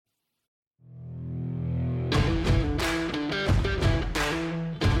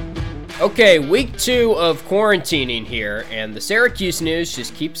Okay, week 2 of quarantining here, and the Syracuse news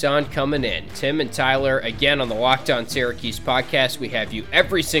just keeps on coming in. Tim and Tyler, again on the Locked On Syracuse podcast. We have you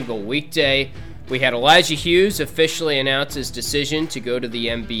every single weekday. We had Elijah Hughes officially announce his decision to go to the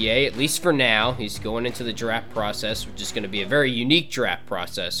NBA, at least for now. He's going into the draft process, which is going to be a very unique draft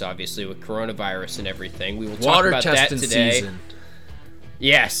process, obviously, with coronavirus and everything. We will talk about that today. Season.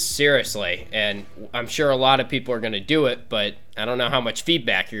 Yes, seriously, and I'm sure a lot of people are going to do it, but I don't know how much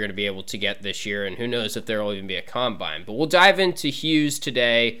feedback you're going to be able to get this year, and who knows if there will even be a combine. But we'll dive into Hughes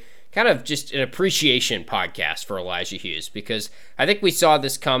today, kind of just an appreciation podcast for Elijah Hughes, because I think we saw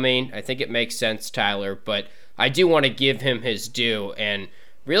this coming. I think it makes sense, Tyler, but I do want to give him his due, and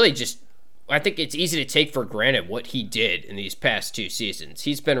really just, I think it's easy to take for granted what he did in these past 2 seasons.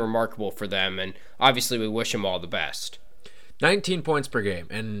 He's been remarkable for them, and obviously we wish him all the best. 19 points per game,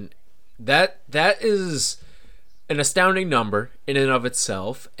 and that is an astounding number in and of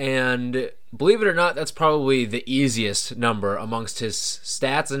itself, and believe it or not, that's probably the easiest number amongst his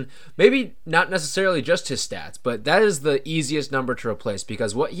stats, and maybe not necessarily just his stats, but that is the easiest number to replace,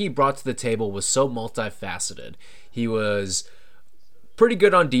 because what he brought to the table was so multifaceted. He was pretty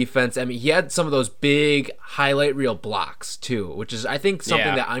good on defense. I mean, he had some of those big highlight reel blocks, too, which is, I think,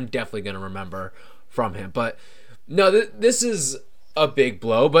 something that I'm definitely going to remember from him, but no, this is a big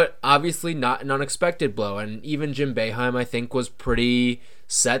blow, but obviously not an unexpected blow. And even Jim Boeheim, I think, was pretty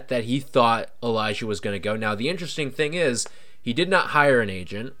set that he thought Elijah was going to go. Now, the interesting thing is he did not hire an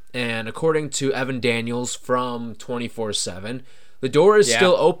agent. And according to Evan Daniels from 24/7, the door is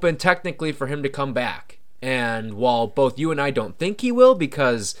still open technically for him to come back. And while both you and I don't think he will,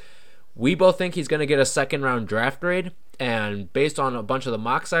 because we both think he's going to get a second-round draft grade, and based on a bunch of the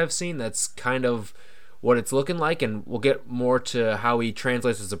mocks I've seen, that's kind of what it's looking like, and we'll get more to how he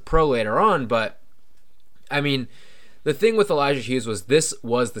translates as a pro later on, but I mean, the thing with Elijah Hughes was this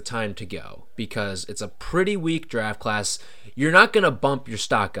was the time to go, because it's a pretty weak draft class. You're not going to bump your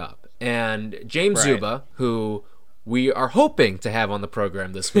stock up, and James Zuba, who we are hoping to have on the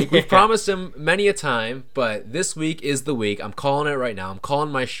program this week, we've promised him many a time, but this week is the week. I'm calling it right now. I'm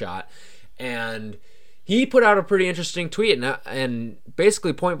calling my shot, and he put out a pretty interesting tweet, and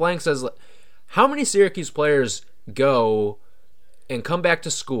basically point blank says, how many Syracuse players go and come back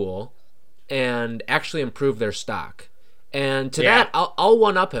to school and actually improve their stock? And to that, I'll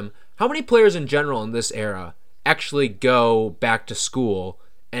one-up him. How many players in general in this era actually go back to school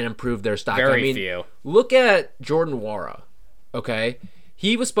and improve their stock? Very few. Look at Jordan Nwora, okay?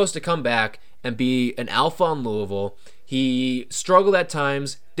 He was supposed to come back and be an alpha in Louisville. He struggled at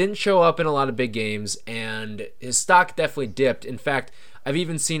times, didn't show up in a lot of big games, and his stock definitely dipped. In fact, I've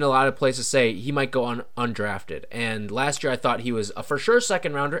even seen a lot of places say he might go undrafted. And last year I thought he was a for sure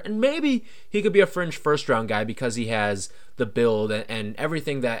second rounder, and maybe he could be a fringe first round guy because he has the build and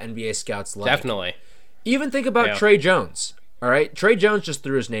everything that NBA scouts like. Definitely. Even think about Trey Jones. All right, Trey Jones just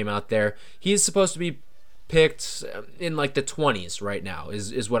threw his name out there. He's supposed to be picked in like the 20s right now,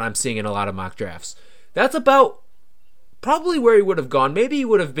 is what I'm seeing in a lot of mock drafts. That's about probably where he would have gone. Maybe he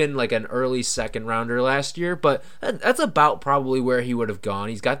would have been like an early second rounder last year, but that's about probably where he would have gone.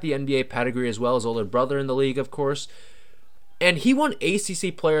 He's got the NBA pedigree as well, his older brother in the league, of course. And he won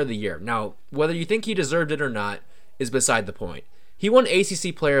ACC Player of the Year. Now, whether you think he deserved it or not is beside the point. He won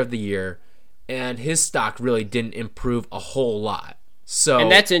ACC Player of the Year, and his stock really didn't improve a whole lot.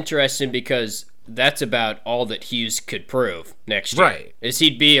 And that's interesting because that's about all that Hughes could prove next year. Right. Is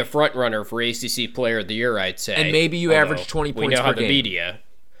he'd be a front runner for ACC Player of the Year, I'd say. And maybe you average 20 points per game. We know how the media.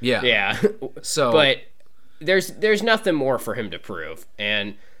 Yeah. But there's nothing more for him to prove.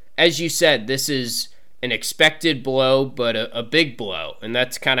 And as you said, this is an expected blow, but a big blow. And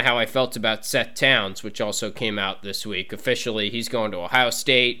that's kind of how I felt about Seth Towns, which also came out this week. Officially, he's going to Ohio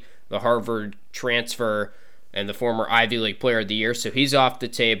State, the Harvard transfer, and the former Ivy League Player of the Year. So he's off the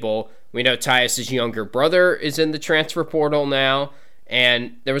table. We know Tyus's younger brother is in the transfer portal now.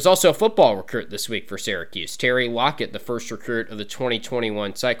 And there was also a football recruit this week for Syracuse, Terry Lockett, the first recruit of the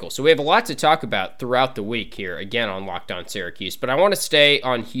 2021 cycle. So we have a lot to talk about throughout the week here, again, on Locked On Syracuse. But I want to stay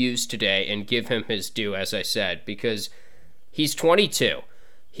on Hughes today and give him his due, as I said, because he's 22.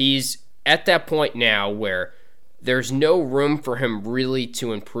 He's at that point now where there's no room for him really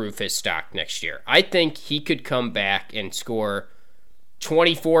to improve his stock next year. I think he could come back and score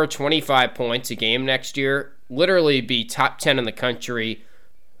 24, 25 points a game next year, literally be top 10 in the country,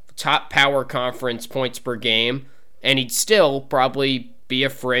 top power conference points per game, and he'd still probably be a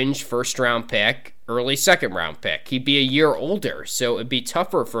fringe first-round pick, early second-round pick. He'd be a year older, so it'd be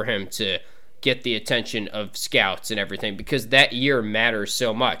tougher for him to get the attention of scouts and everything because that year matters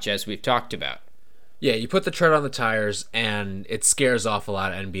so much, as we've talked about. Yeah, you put the tread on the tires, and it scares off a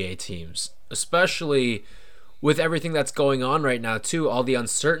lot of NBA teams, especially with everything that's going on right now, too, all the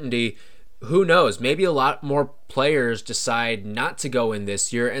uncertainty. Who knows? Maybe a lot more players decide not to go in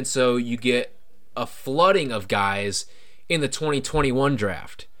this year, and so you get a flooding of guys in the 2021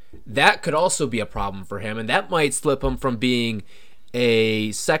 draft. That could also be a problem for him, and that might slip him from being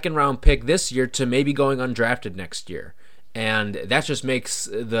a second-round pick this year to maybe going undrafted next year. And that just makes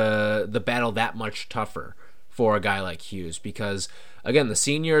the battle that much tougher for a guy like Hughes because, again, the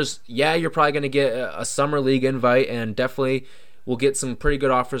seniors, yeah, you're probably going to get a summer league invite and definitely will get some pretty good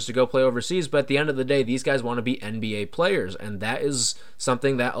offers to go play overseas. But at the end of the day, these guys want to be NBA players, and that is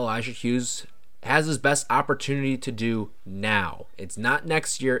something that Elijah Hughes has his best opportunity to do now. It's not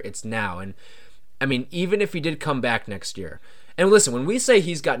next year, it's now. And, I mean, even if he did come back next year, and listen, when we say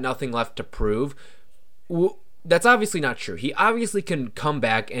he's got nothing left to prove, that's obviously not true. He obviously can come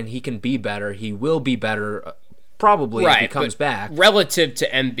back and he can be better. He will be better probably if he comes back. Relative to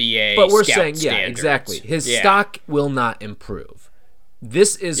NBA but we're scout saying, standards. Yeah, exactly. His stock will not improve.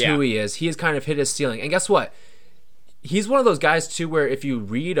 This is who he is. He has kind of hit his ceiling. And guess what? He's one of those guys, too, where if you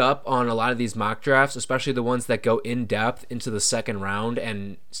read up on a lot of these mock drafts, especially the ones that go in-depth into the second round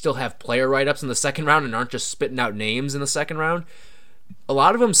and still have player write-ups in the second round and aren't just spitting out names in the second round, a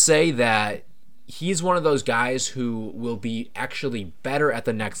lot of them say that he's one of those guys who will be actually better at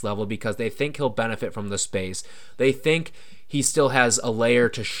the next level because they think he'll benefit from the space. They think he still has a layer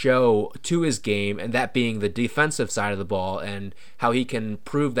to show to his game, and that being the defensive side of the ball and how he can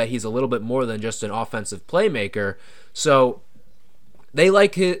prove that he's a little bit more than just an offensive playmaker. So they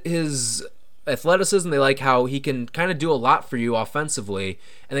like his athleticism. They like how he can kind of do a lot for you offensively,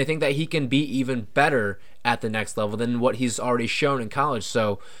 and they think that he can be even better at the next level than what he's already shown in college.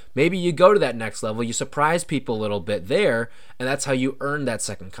 So maybe you go to that next level, you surprise people a little bit there, and that's how you earn that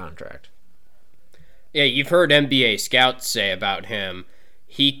second contract. Yeah, you've heard NBA scouts say about him,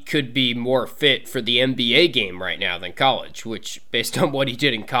 he could be more fit for the NBA game right now than college, which, based on what he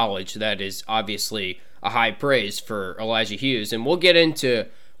did in college, that is obviously a high praise for Elijah Hughes. And we'll get into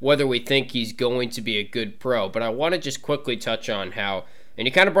whether we think he's going to be a good pro, but I want to just quickly touch on how, and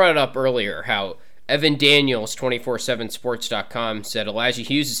you kind of brought it up earlier, how Evan Daniels, 247sports.com, said Elijah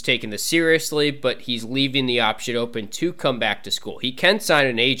Hughes is taking this seriously, but he's leaving the option open to come back to school. He can sign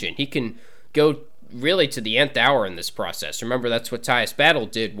an agent. He can go really to the nth hour in this process. Remember, that's what Tyus Battle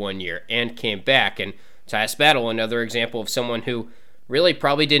did one year and came back. And Tyus Battle, another example of someone who really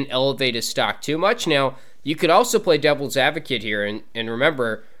probably didn't elevate his stock too much. Now, you could also play devil's advocate here and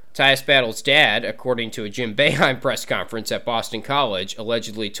remember, Tyus Battle's dad, according to a Jim Boeheim press conference at Boston College,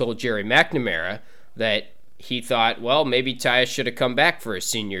 allegedly told Jerry McNamara that he thought, well, maybe Tyus should have come back for his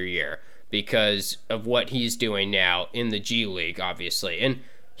senior year because of what he's doing now in the G League, obviously. And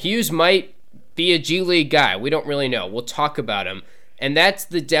Hughes might be a G League guy. We don't really know. We'll talk about him. And that's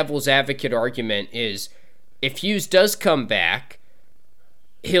the devil's advocate argument is if Hughes does come back,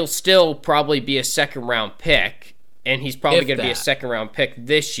 he'll still probably be a second-round pick, and he's probably going to be a second-round pick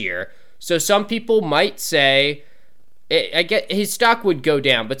this year. So some people might say, I get his stock would go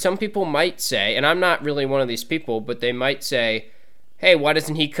down, but some people might say, and I'm not really one of these people, but they might say, hey, why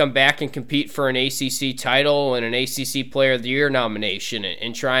doesn't he come back and compete for an ACC title and an ACC Player of the Year nomination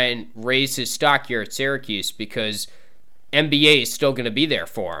and try and raise his stock here at Syracuse because NBA is still going to be there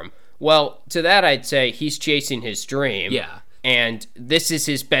for him? Well, to that I'd say he's chasing his dream. Yeah. And this is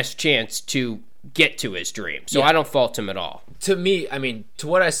his best chance to get to his dream. So I don't fault him at all. To me, I mean, to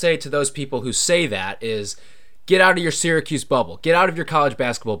what I say to those people who say that is get out of your Syracuse bubble. Get out of your college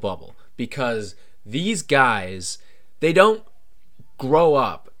basketball bubble because these guys, they don't grow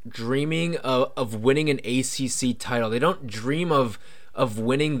up dreaming of winning an ACC title. They don't dream of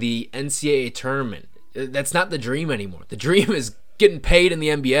winning the NCAA tournament. That's not the dream anymore. The dream is getting paid in the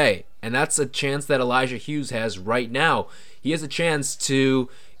NBA, and that's a chance that Elijah Hughes has right now. He has a chance to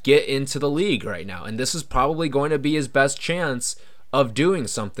get into the league right now, and this is probably going to be his best chance of doing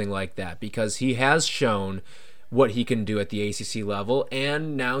something like that because he has shown what he can do at the ACC level,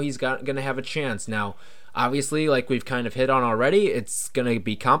 and now he's going to have a chance. Now, obviously, like we've kind of hit on already, it's going to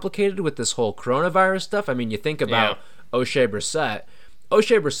be complicated with this whole coronavirus stuff. I mean, you think about Oshae Brissett.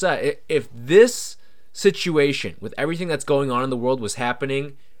 Oshae Brissett, if this situation with everything that's going on in the world was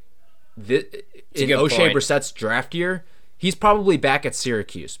happening in Oshae Brissett's draft year, he's probably back at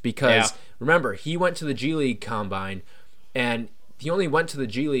Syracuse because, remember, he went to the G League Combine, and he only went to the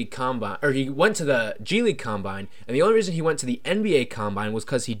G League Combine, or he went to the G League Combine, and the only reason he went to the NBA Combine was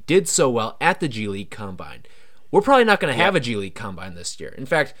because he did so well at the G League Combine. We're probably not going to have a G League Combine this year. In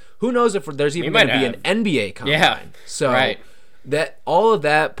fact, who knows if there's even going to be an NBA Combine. Yeah, so that all of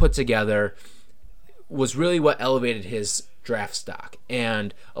that put together, was really what elevated his draft stock.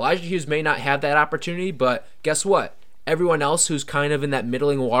 And Elijah Hughes may not have that opportunity, but guess what? Everyone else who's kind of in that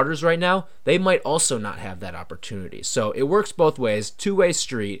middling waters right now, they might also not have that opportunity. So it works both ways, two-way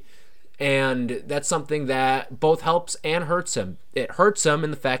street, and that's something that both helps and hurts him. It hurts him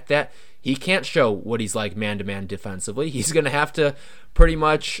in the fact that he can't show what he's like man-to-man defensively. He's going to have to pretty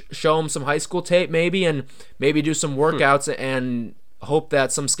much show him some high school tape maybe, and maybe do some workouts and hope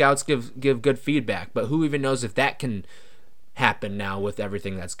that some scouts give good feedback. But who even knows if that can happen now with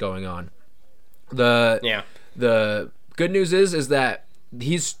everything that's going on. The good news is that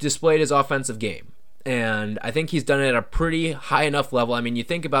he's displayed his offensive game, and I think he's done it at a pretty high enough level. I mean, you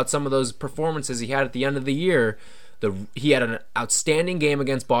think about some of those performances he had at the end of the year. He had an outstanding game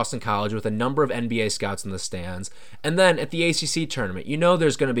against Boston College with a number of NBA scouts in the stands. And then at the ACC tournament,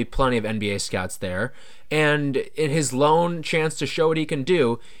 there's going to be plenty of NBA scouts there. And in his lone chance to show what he can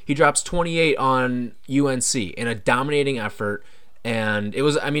do, he drops 28 on UNC in a dominating effort. And it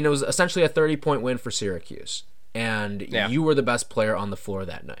was essentially a 30-point win for Syracuse. And you were the best player on the floor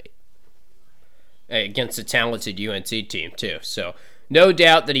that night. Against a talented UNC team, too. So no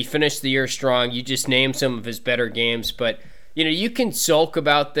doubt that he finished the year strong. You just named some of his better games, but you can sulk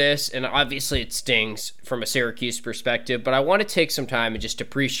about this, and obviously it stings from a Syracuse perspective, but I want to take some time and just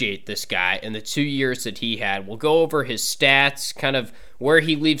appreciate this guy and the 2 years that he had. We'll go over his stats, kind of where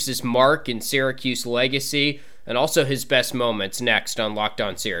he leaves his mark in Syracuse legacy, and also his best moments next on Locked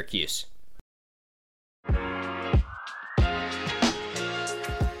On Syracuse.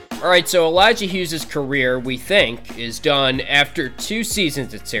 All right, so Elijah Hughes' career, we think, is done after 2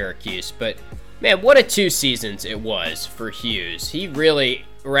 seasons at Syracuse. But, man, what a 2 seasons it was for Hughes. He really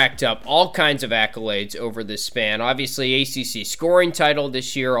racked up all kinds of accolades over this span. Obviously, ACC scoring title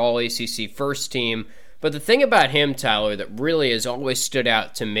this year, All-ACC first team. But the thing about him, Tyler, that really has always stood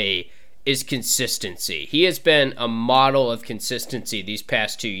out to me is consistency. He has been a model of consistency these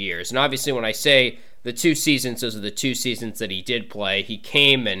past 2 years. And obviously, when I say the 2 seasons, those are the 2 seasons that he did play. He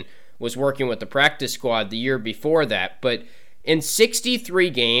came and was working with the practice squad the year before that. But in 63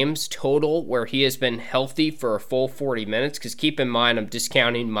 games total where he has been healthy for a full 40 minutes, because keep in mind I'm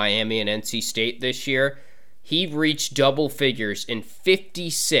discounting Miami and NC State this year, he reached double figures in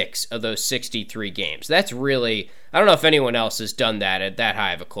 56 of those 63 games. That's really, I don't know if anyone else has done that at that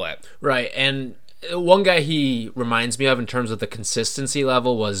high of a clip. Right, and one guy he reminds me of in terms of the consistency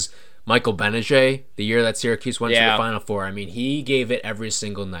level was Michael Benajay, the year that Syracuse went to the Final Four. I mean, he gave it every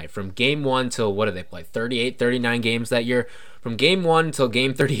single night. From game 1 till, what did they play, 38, 39 games that year? From game 1 till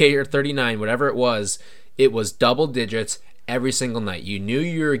game 38 or 39, whatever it was double digits every single night. You knew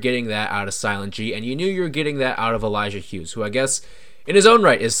you were getting that out of Silent G, and you knew you were getting that out of Elijah Hughes, who I guess in his own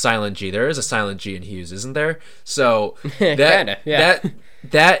right is Silent G. There is a Silent G in Hughes, isn't there? So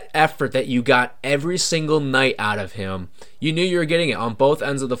that effort that you got every single night out of him, you knew you were getting it on both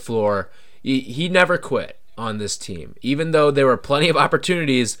ends of the floor. He never quit on this team, even though there were plenty of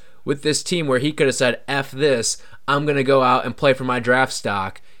opportunities with this team where he could have said, F this, I'm going to go out and play for my draft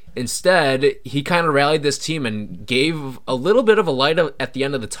stock. Instead, he kind of rallied this team and gave a little bit of a light at the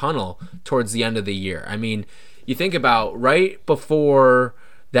end of the tunnel towards the end of the year. I mean, you think about right before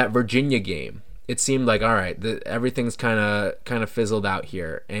that Virginia game, it seemed like, all right, everything's kind of fizzled out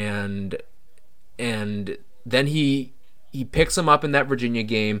here, and then he picks them up in that Virginia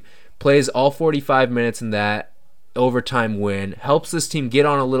game, plays all 45 minutes in that overtime win, helps this team get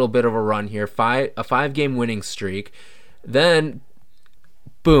on a little bit of a run here, a 5-game winning streak. Then,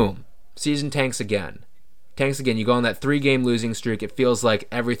 boom, season tanks again. You go on that 3-game losing streak. It feels like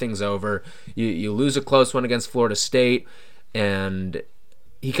everything's over. You lose a close one against Florida State, and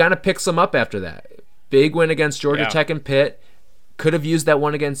he kind of picks them up after that. Big win against Georgia Tech and Pitt. Could have used that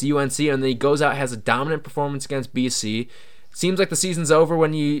one against UNC, and then he goes out, has a dominant performance against BC. Seems like the season's over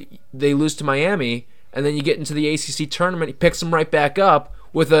when they lose to Miami, and then you get into the ACC tournament. He picks them right back up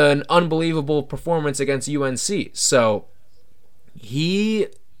with an unbelievable performance against UNC. So he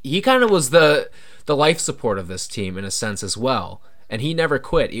kind of was the life support of this team in a sense as well, and he never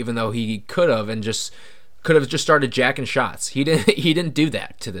quit, even though he could have just started jacking shots. He didn't do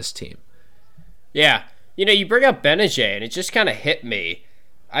that to this team. Yeah, you bring up Benajay, and it just kind of hit me.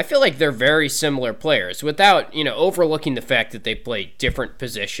 I feel like they're very similar players, without overlooking the fact that they play different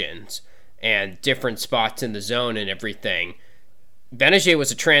positions and different spots in the zone and everything. Benajay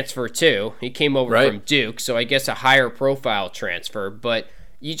was a transfer too. He came over from Duke, so I guess a higher profile transfer, but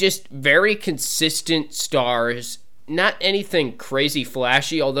you just very consistent stars, not anything crazy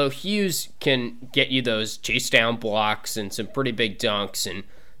flashy, although Hughes can get you those chase down blocks and some pretty big dunks, and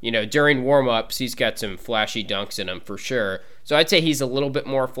during warm-ups he's got some flashy dunks in him for sure. So I'd say he's a little bit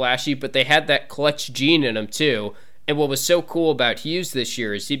more flashy, but they had that clutch gene in him too. And what was so cool about Hughes this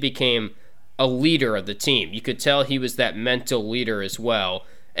year is he became a leader of the team. You could tell he was that mental leader as well.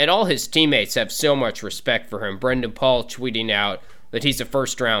 And all his teammates have so much respect for him. Brendan Paul tweeting out that he's a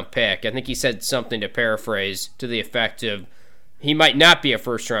first-round pick. I think he said something to paraphrase to the effect of, he might not be a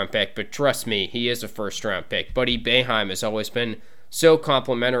first-round pick, but trust me, he is a first-round pick. Buddy Boeheim has always been so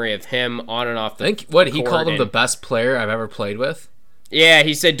complimentary of him on and off the court. He called him the best player I've ever played with? Yeah,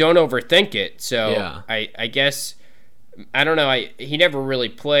 he said don't overthink it. So yeah. I guess, I don't know, he never really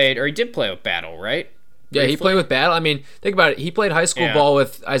played, or he did play with Battle, right? Yeah, he played with Battle. I mean, think about it. He played high school ball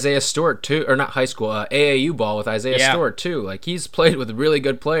with Isaiah Stewart, too. Or not high school, AAU ball with Isaiah Stewart, too. Like, he's played with really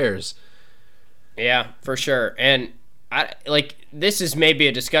good players. Yeah, for sure. And, this is maybe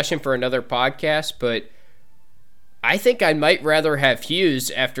a discussion for another podcast, but I think I might rather have Hughes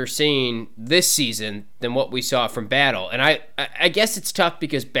after seeing this season than what we saw from Battle. And I guess it's tough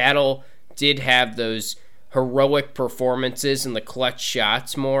because Battle did have those heroic performances and the clutch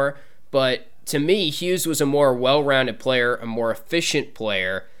shots more, but to me, Hughes was a more well-rounded player, a more efficient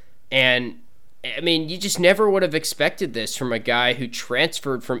player, and, I mean, you just never would have expected this from a guy who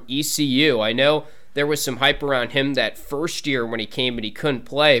transferred from ECU. I know there was some hype around him that first year when he came and he couldn't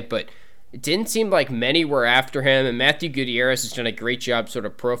play, but it didn't seem like many were after him, and Matthew Gutierrez has done a great job sort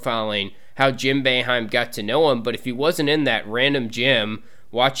of profiling how Jim Boeheim got to know him, but if he wasn't in that random gym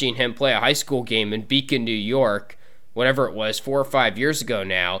watching him play a high school game in Beacon, New York, whatever it was, 4 or 5 years ago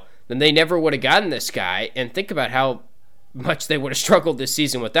now, then they never would have gotten this guy. And think about how much they would have struggled this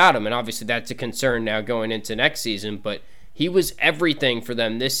season without him. And obviously that's a concern now going into next season. But he was everything for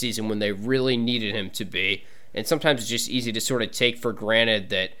them this season when they really needed him to be. And sometimes it's just easy to sort of take for granted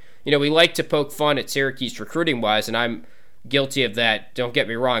that, we like to poke fun at Syracuse recruiting-wise, and I'm guilty of that. Don't get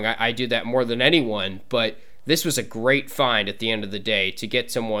me wrong. I do that more than anyone. But this was a great find at the end of the day to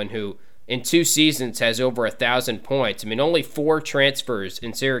get someone who, in 2 seasons, has over 1,000 points. I mean, only 4 transfers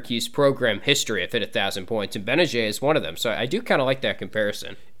in Syracuse program history have hit 1,000 points, and Benajay is one of them. So I do kind of like that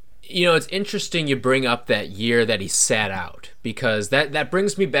comparison. It's interesting you bring up that year that he sat out, because that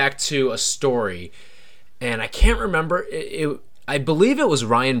brings me back to a story, and I can't remember. I believe it was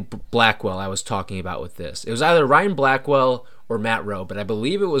Ryan Blackwell I was talking about with this. It was either Ryan Blackwell or Matt Rowe, but I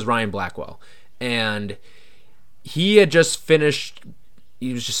believe it was Ryan Blackwell. And he had just finished...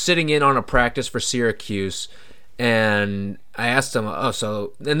 He was just sitting in on a practice for Syracuse, and I asked him,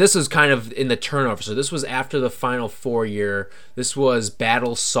 and this is kind of in the turnover. So this was after the Final Four year. This was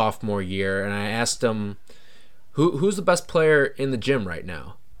Battle's sophomore year, and I asked him, who's the best player in the gym right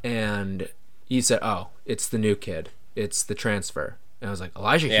now? And he said, it's the new kid. It's the transfer. And I was like,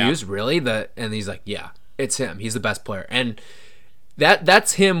 Elijah Hughes, really? And he's like, yeah, it's him. He's the best player. And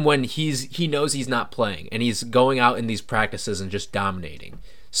that's him when he knows he's not playing and he's going out in these practices and just dominating.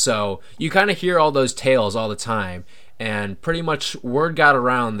 So you kind of hear all those tales all the time, and pretty much word got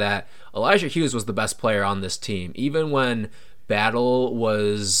around that Elijah Hughes was the best player on this team. Even when Battle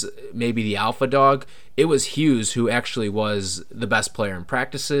was maybe the alpha dog, it was Hughes who actually was the best player in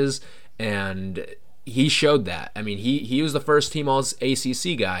practices, and he showed that. I mean, he was the first team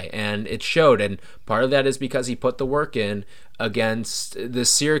All-ACC guy, and it showed, and part of that is because he put the work in against the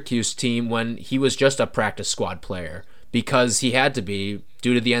Syracuse team when he was just a practice squad player, because he had to be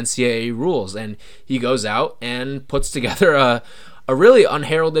due to the NCAA rules, and he goes out and puts together a really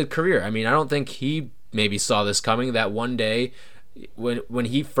unheralded career. I mean, I don't think he maybe saw this coming, that one day when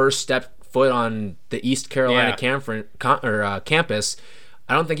he first stepped foot on the East Carolina campus,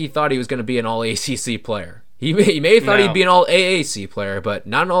 I don't think he thought he was going to be an All-ACC player. He may have thought he'd be an All-AAC player, but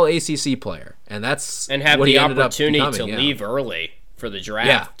not an All-ACC player. And that's and have what the he ended opportunity up becoming, to leave early for the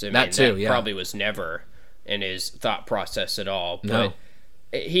draft. Yeah, that probably was never in his thought process at all. But no.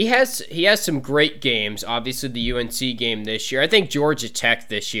 He has some great games. Obviously, the UNC game this year. I think Georgia Tech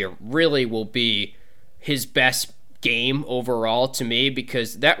this year really will be his best game overall to me,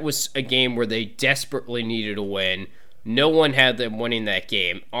 because that was a game where they desperately needed a win. No one had them winning that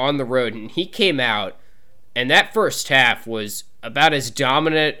game on the road, and he came out, and that first half was about as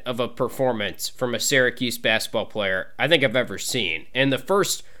dominant of a performance from a Syracuse basketball player I think I've ever seen. And the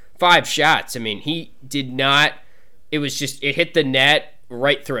first 5 shots, I mean, he did not, it hit the net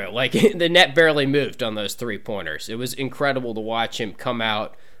right through. Like, the net barely moved on those 3-pointers. It was incredible to watch him come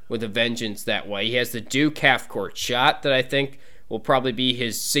out with a vengeance that way. He has the Duke half-court shot that I think will probably be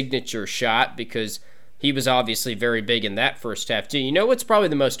his signature shot, because he was obviously very big in that first half, too. You know what's probably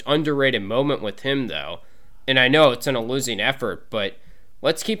the most underrated moment with him, though? And I know it's in a losing effort, but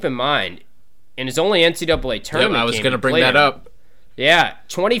let's keep in mind, in his only NCAA tournament I was going to bring that up. Yeah,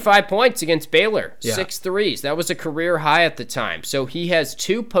 25 points against Baylor, 6 threes. That was a career high at the time. So he has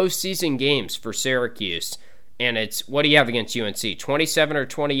 2 postseason games for Syracuse, and it's, what do you have against UNC? 27 or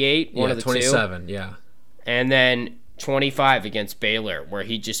 28? One of the 27, two? yeah. And then 25 against Baylor, where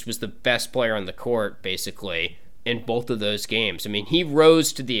he just was the best player on the court, basically, in both of those games. I mean, he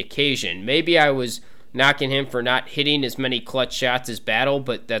rose to the occasion. Maybe I was knocking him for not hitting as many clutch shots as Battle,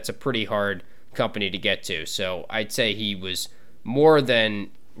 but that's a pretty hard company to get to. So I'd say he was more than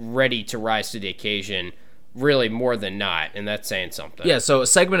ready to rise to the occasion, really more than not, and that's saying something. Yeah, so a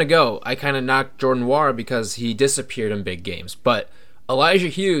segment ago, I kind of knocked Jordan Nwora because he disappeared in big games, but Elijah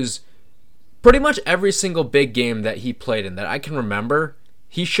Hughes, pretty much every single big game that he played in that I can remember,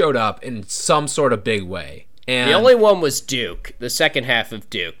 he showed up in some sort of big way. And the only one was Duke, the second half of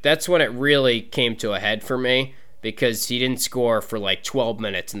Duke. That's when it really came to a head for me, because he didn't score for like 12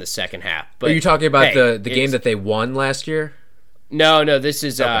 minutes in the second half. But are you talking about the game that they won last year? No, this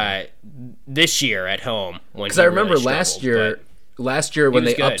is this year at home. Because I remember really last year when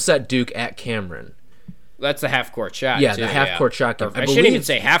they upset Duke at Cameron. That's the half-court shot. Yeah, the half-court shot game. I shouldn't even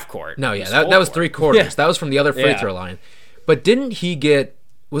say half-court. No, yeah, that was 3 quarters. Yeah. That was from the other free throw line. But didn't he get...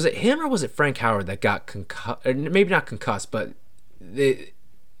 Was it him or was it Frank Howard that got concussed? Maybe not concussed, but they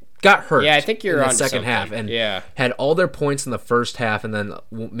got hurt. Yeah, I think you're in the on second half, and had all their points in the first half, and then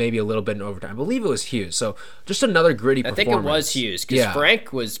maybe a little bit in overtime. I believe it was Hughes. So just another gritty performance. I think it was Hughes because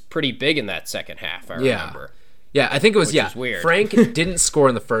Frank was pretty big in that second half. I remember. Yeah, I think it was. Which is weird. Frank didn't score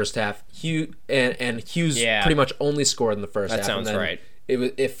in the first half. Hughes pretty much only scored in the first half. That sounds right.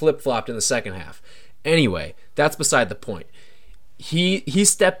 It flip flopped in the second half. Anyway, that's beside the point. He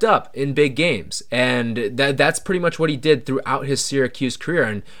stepped up in big games, and that's pretty much what he did throughout his Syracuse career.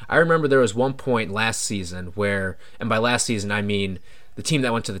 And I remember there was one point last season where, and by last season I mean the team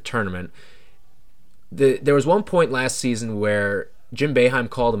that went to the tournament, there was one point last season where Jim Boeheim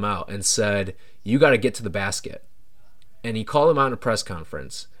called him out and said, "You got to get to the basket." And he called him out in a press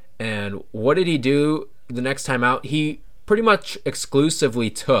conference. And what did he do the next time out? He pretty much exclusively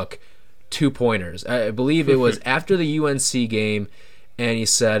took 2-pointers. I believe it was after the UNC game, and he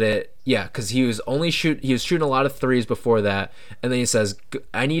said it, because he was shooting a lot of threes before that, and then he says,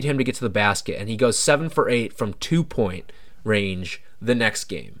 "I need him to get to the basket," and he goes 7 for 8 from 2-point range the next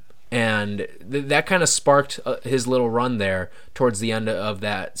game. And that kind of sparked his little run there towards the end of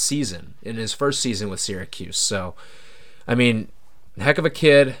that season, in his first season with Syracuse. So, I mean, heck of a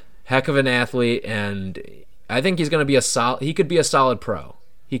kid, heck of an athlete, and I think he's going to be he could be a solid pro.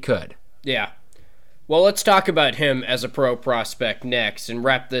 He could. Yeah. Well, let's talk about him as a pro prospect next and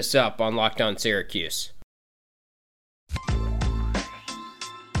wrap this up on Locked On Syracuse.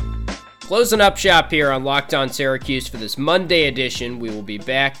 Closing up shop here on Locked On Syracuse for this Monday edition. We will be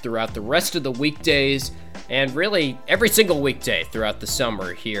back throughout the rest of the weekdays and really every single weekday throughout the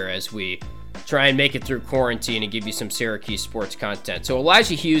summer here as we try and make it through quarantine and give you some Syracuse sports content. So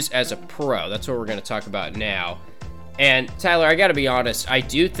Elijah Hughes as a pro, that's what we're going to talk about now. And Tyler, I got to be honest, I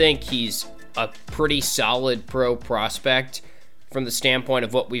do think he's a pretty solid pro prospect from the standpoint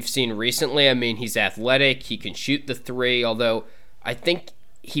of what we've seen recently. I mean, he's athletic, he can shoot the three, although I think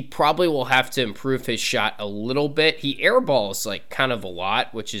he probably will have to improve his shot a little bit. He airballs like kind of a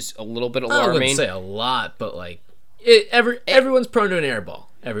lot, which is a little bit alarming. I wouldn't say a lot, but like everyone's prone to an airball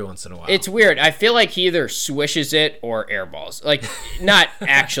every once in a while. It's weird. I feel like he either swishes it or airballs. Like, not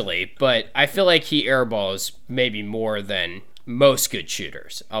actually, but I feel like he airballs maybe more than most good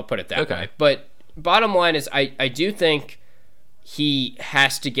shooters. I'll put it that way. But bottom line is I do think he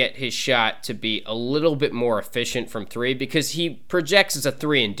has to get his shot to be a little bit more efficient from three because he projects as a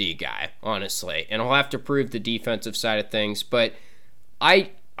 3-and-D guy, honestly, and he'll have to prove the defensive side of things. But I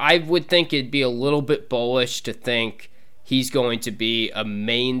would think it'd be a little bit bullish to think he's going to be a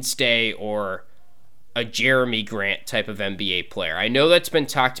mainstay or a Jeremy Grant type of NBA player. I know that's been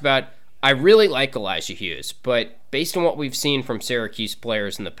talked about. I really like Elijah Hughes, but based on what we've seen from Syracuse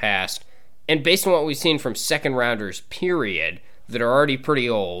players in the past, and based on what we've seen from second-rounders, period, that are already pretty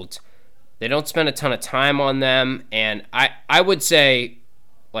old, they don't spend a ton of time on them, and I would say,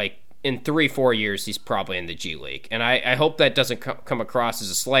 like, in 3-4 years, he's probably in the G League. And I hope that doesn't come across as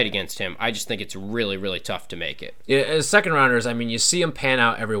a slight against him. I just think it's really, really tough to make it. Yeah, as second rounders, I mean, you see him pan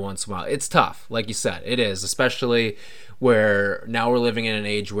out every once in a while. It's tough, like you said. It is, especially where now we're living in an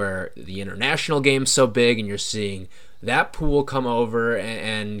age where the international game's so big and you're seeing that pool come over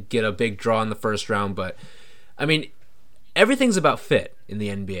and get a big draw in the first round. But, I mean, everything's about fit in the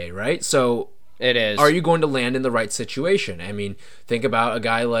NBA, right? So it is. Are you going to land in the right situation? I mean, think about a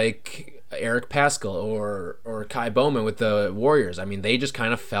guy like Eric Paschall or Kai Bowman with the Warriors. I mean, they just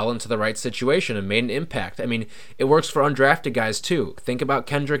kind of fell into the right situation and made an impact. I mean, it works for undrafted guys too. Think about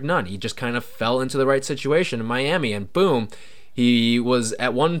Kendrick Nunn. He just kind of fell into the right situation in Miami, and boom, he was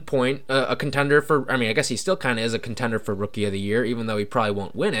at one point a contender for, I mean, I guess he still kind of is a contender for Rookie of the Year, even though he probably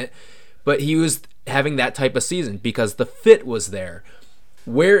won't win it. But he was having that type of season because the fit was there.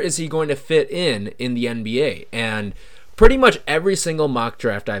 Where is he going to fit in the NBA? And pretty much every single mock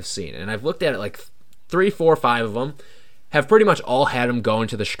draft I've seen, and I've looked at it like 3, 4, 5 of them, have pretty much all had him going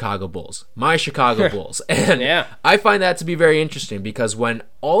to the Chicago Bulls. My Chicago Bulls. And yeah. I find that to be very interesting because when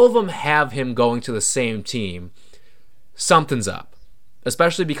all of them have him going to the same team, something's up.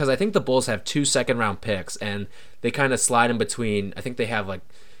 Especially because I think the Bulls have 2 second-round picks, and they kind of slide in between. I think they have like,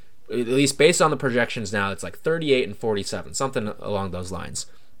 at least based on the projections now, it's like 38 and 47, something along those lines.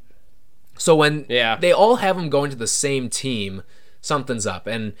 So when they all have them going to the same team, something's up.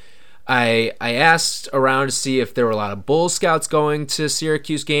 And I asked around to see if there were a lot of Bulls scouts going to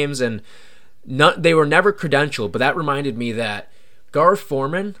Syracuse games, and they were never credentialed, but that reminded me that Garth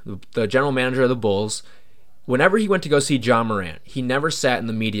Foreman, the general manager of the Bulls, whenever he went to go see John Morant, he never sat in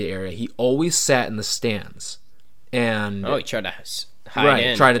the media area. He always sat in the stands. And he tried to hide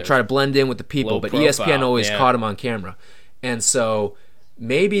in. Try to blend in with the people, but profile. ESPN always caught him on camera. And so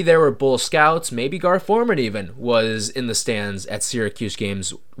maybe there were Bull scouts, maybe Garth Foreman even was in the stands at Syracuse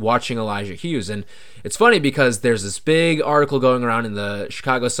games watching Elijah Hughes. And it's funny because there's this big article going around in the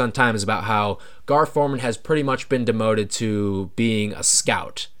Chicago Sun-Times about how Garth Foreman has pretty much been demoted to being a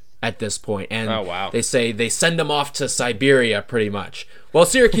scout at this point. And they say they send him off to Siberia pretty much. Well,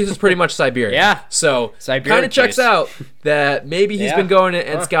 Syracuse is pretty much Siberia. Yeah. So kind of checks out that maybe he's been going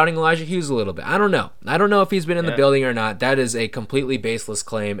and scouting Elijah Hughes a little bit. I don't know. I don't know if he's been in the building or not. That is a completely baseless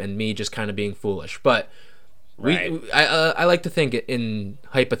claim and me just kind of being foolish. But I like to think in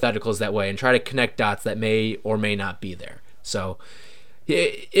hypotheticals that way and try to connect dots that may or may not be there. So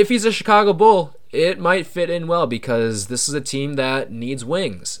if he's a Chicago Bull, it might fit in well because this is a team that needs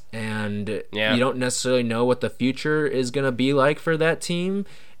wings, and you don't necessarily know what the future is going to be like for that team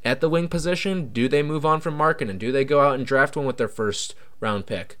at the wing position. Do they move on from Markkanen? Do they go out and draft one with their first round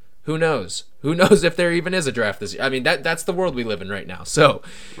pick? Who knows? Who knows if there even is a draft this year? I mean, that's the world we live in right now. So,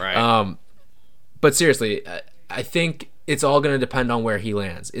 but seriously, I think it's all going to depend on where he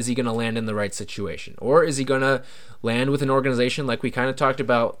lands. Is he going to land in the right situation? Or is he going to land with an organization like we kind of talked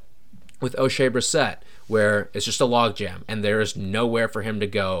about with O'Shea Brissett, where it's just a logjam and there is nowhere for him to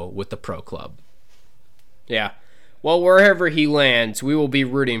go with the pro club? Yeah. Well, wherever he lands, we will be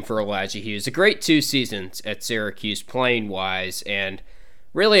rooting for Elijah Hughes. A great 2 seasons at Syracuse playing-wise, and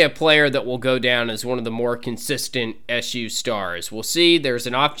really a player that will go down as one of the more consistent SU stars. We'll see. There's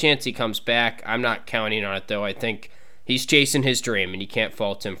an off chance he comes back. I'm not counting on it, though. I think he's chasing his dream, and you can't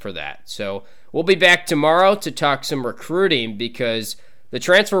fault him for that. So we'll be back tomorrow to talk some recruiting because the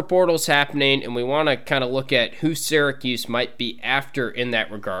transfer portal's happening, and we want to kind of look at who Syracuse might be after in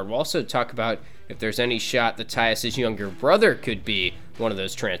that regard. We'll also talk about if there's any shot that Tyus's younger brother could be one of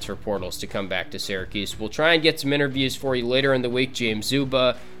those transfer portals to come back to Syracuse. We'll try and get some interviews for you later in the week. James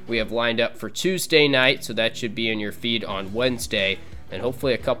Zuba, we have lined up for Tuesday night, so that should be in your feed on Wednesday, and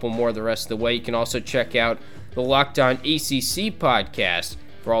hopefully a couple more the rest of the way. You can also check out the Locked On ACC podcast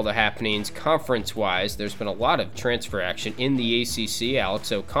for all the happenings conference-wise. There's been a lot of transfer action in the ACC.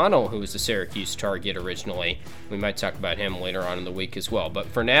 Alex O'Connell, who was a Syracuse target originally, we might talk about him later on in the week as well. But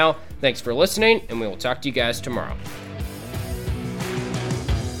for now, thanks for listening, and we will talk to you guys tomorrow.